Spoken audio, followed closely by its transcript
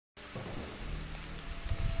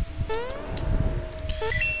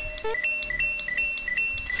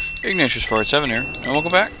Ignatius Fart 7 here, and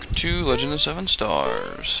welcome back to Legend of the Seven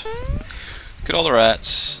Stars. Get all the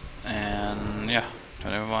rats, and yeah,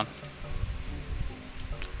 try to move on.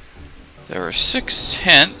 There are 6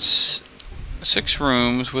 hints, 6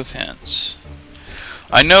 rooms with hints.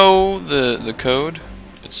 I know the code.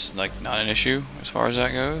 It's like not an issue as far as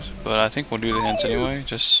that goes, but I think we'll do the hints anyway,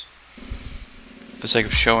 just for the sake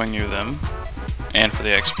of showing you them, and for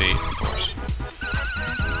the XP, of course,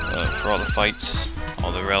 for all the fights.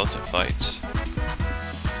 All the relative fights.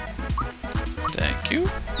 Thank you.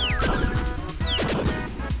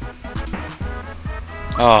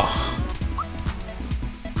 Oh.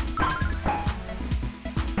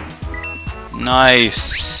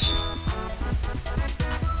 Nice.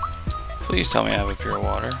 Please tell me I have a pure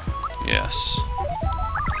water. Yes.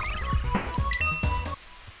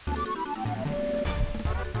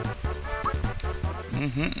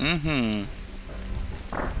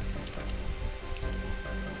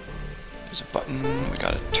 There's a button, we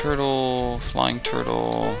got a turtle, flying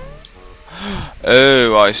turtle.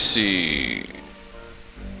 Oh, I see.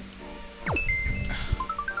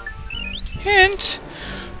 Hint!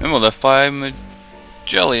 Remember the 5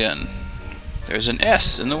 Magellan. There's an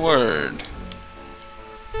S in the word.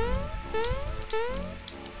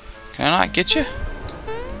 Can I not get you?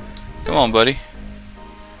 Come on, buddy.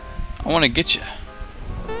 I want to get you.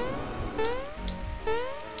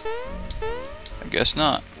 I guess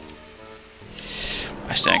not.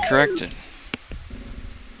 I stand corrected.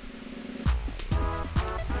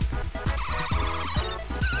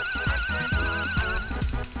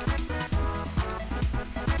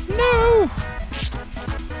 No!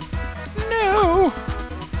 No!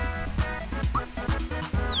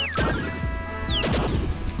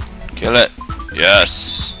 Kill it.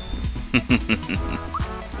 Yes.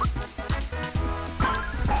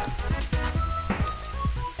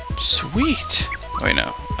 Sweet. Wait,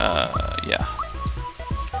 no. Yeah.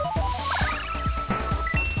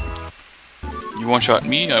 You one-shot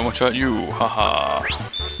me, I one-shot you. Haha.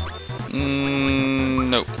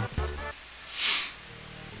 Nope.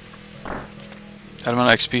 That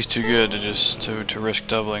amount of XP is too good to just to risk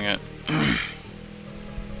doubling it.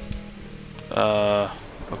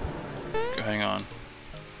 Hang on.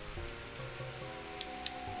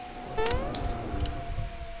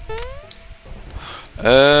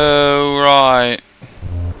 Oh, right.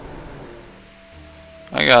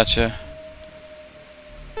 I gotcha.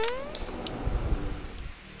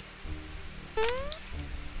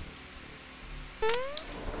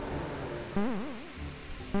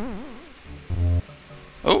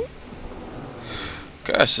 Oh,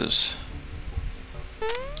 gases.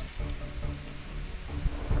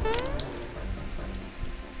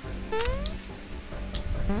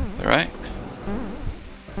 All right.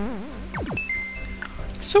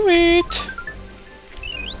 Sweet.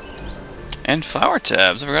 And flower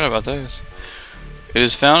tabs. I forgot about those. It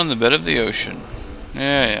is found in the bed of the ocean.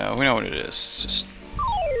 Yeah, we know what it is. It's just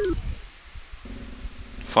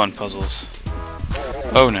fun puzzles.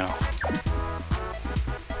 Oh no.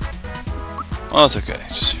 Well, that's okay.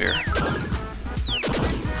 It's just fear.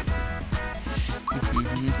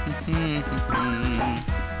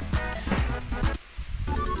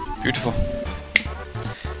 Beautiful.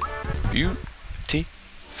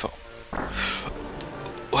 Beautiful.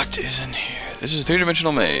 What is in here? This is a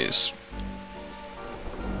 3-dimensional maze.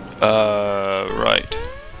 Right.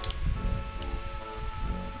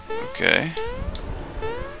 Okay.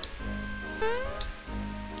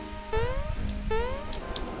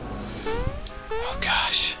 Oh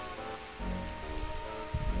gosh.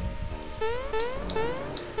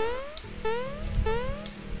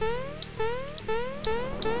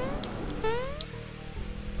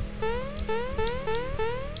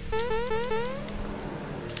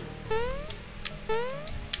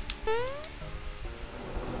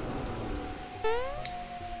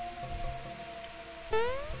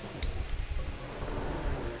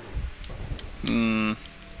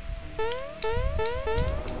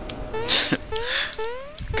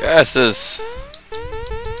 Gases.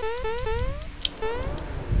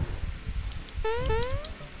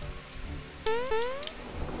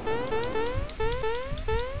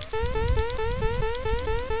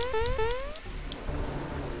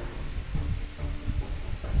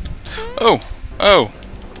 Oh.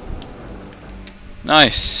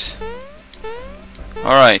 Nice.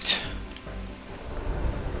 All right.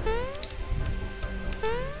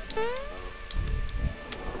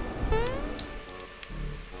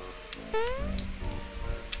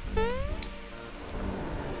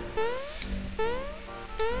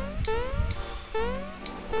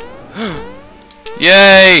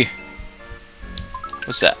 Yay!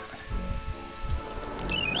 What's that?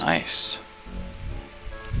 Nice.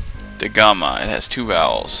 Dagama. It has 2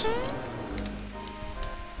 vowels.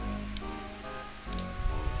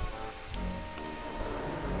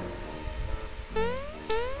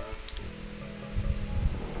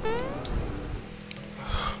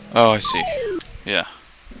 Oh, I see. Yeah.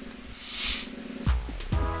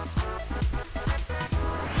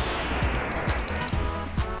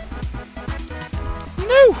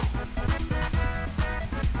 No!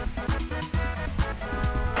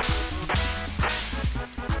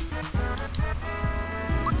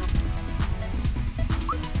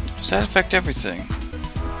 Does that affect everything?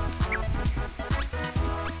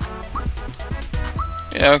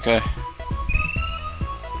 Yeah, okay.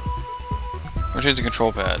 Rotate the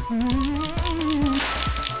control pad.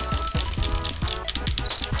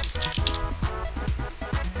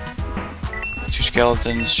 2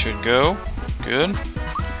 skeletons should go. Good.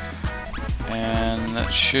 And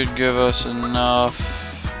that should give us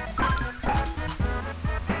enough.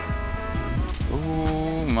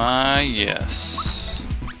 Ooh, my yes.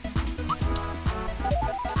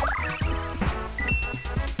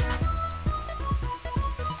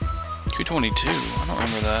 $222. I don't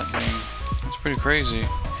remember that. I mean, that's pretty crazy.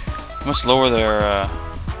 Must lower their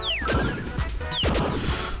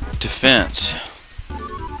defense.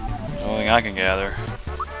 The only thing I can gather.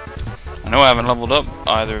 I know I haven't leveled up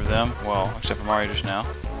either of them. Well, except for Mario just now.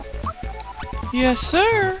 Yes,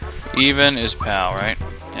 sir. Even is pal, right?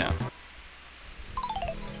 Yeah.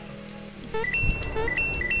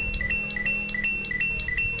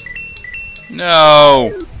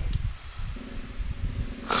 No.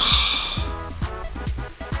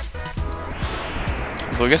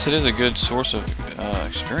 Well, I guess it is a good source of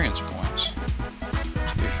experience points,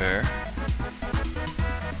 to be fair.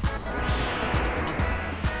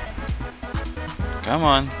 Come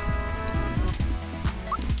on.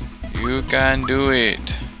 You can do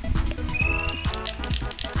it.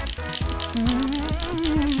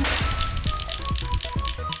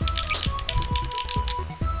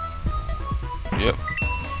 Yep.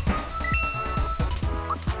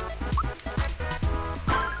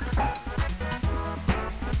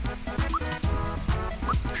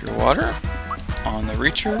 Pure water on the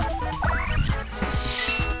reacher.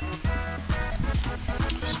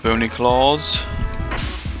 Bony claws.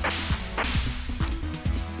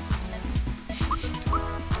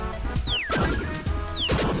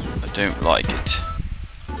 I don't like it.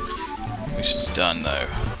 At least it's done though.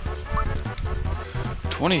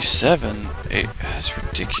 27? That's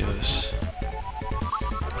ridiculous.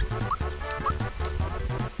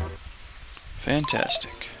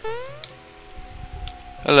 Fantastic.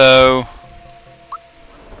 Hello.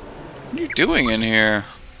 What are you doing in here?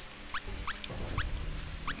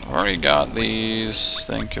 I've already got these.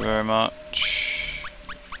 Thank you very much.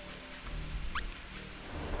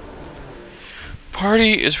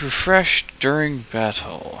 Party is refreshed during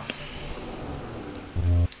battle.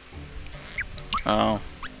 Oh.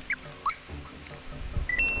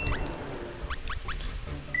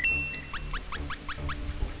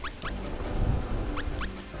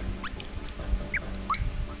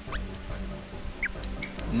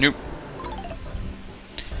 Nope.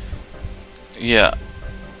 Yeah.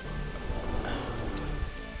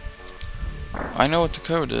 I know what the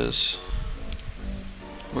code is.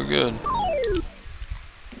 We're good.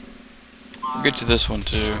 We'll get to this one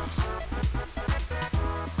too.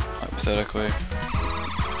 Hypothetically.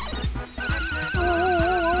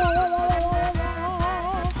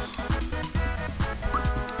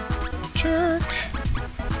 Jerk.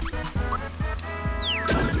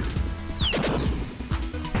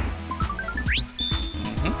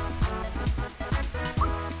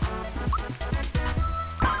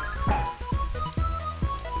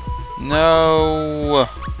 No.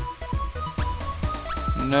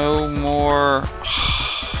 No more.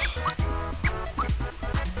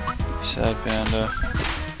 Sad panda.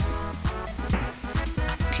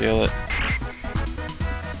 Kill it.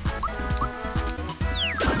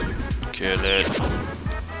 Kill it.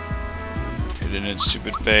 Hit it in its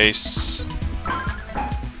stupid face.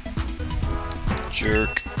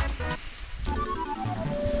 Jerk.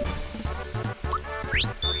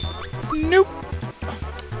 Nope.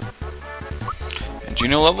 And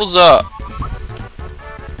Gino levels up.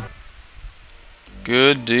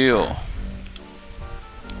 Good deal.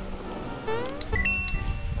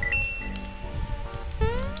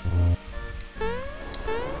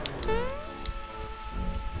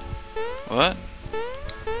 What?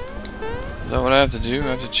 Is that what I have to do? I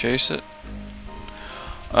have to chase it?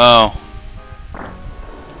 Oh.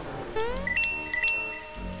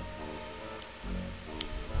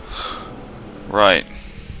 Right.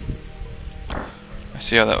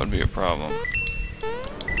 see how that would be a problem.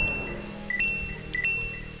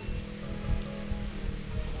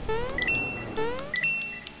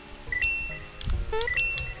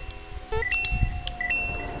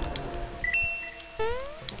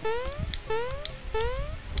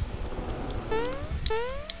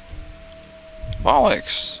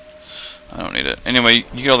 Bollocks! I don't need it. Anyway,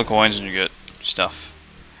 you get all the coins and you get stuff.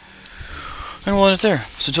 And we'll end it there.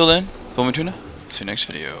 So until then, Foamy Tuna, see you next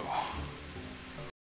video.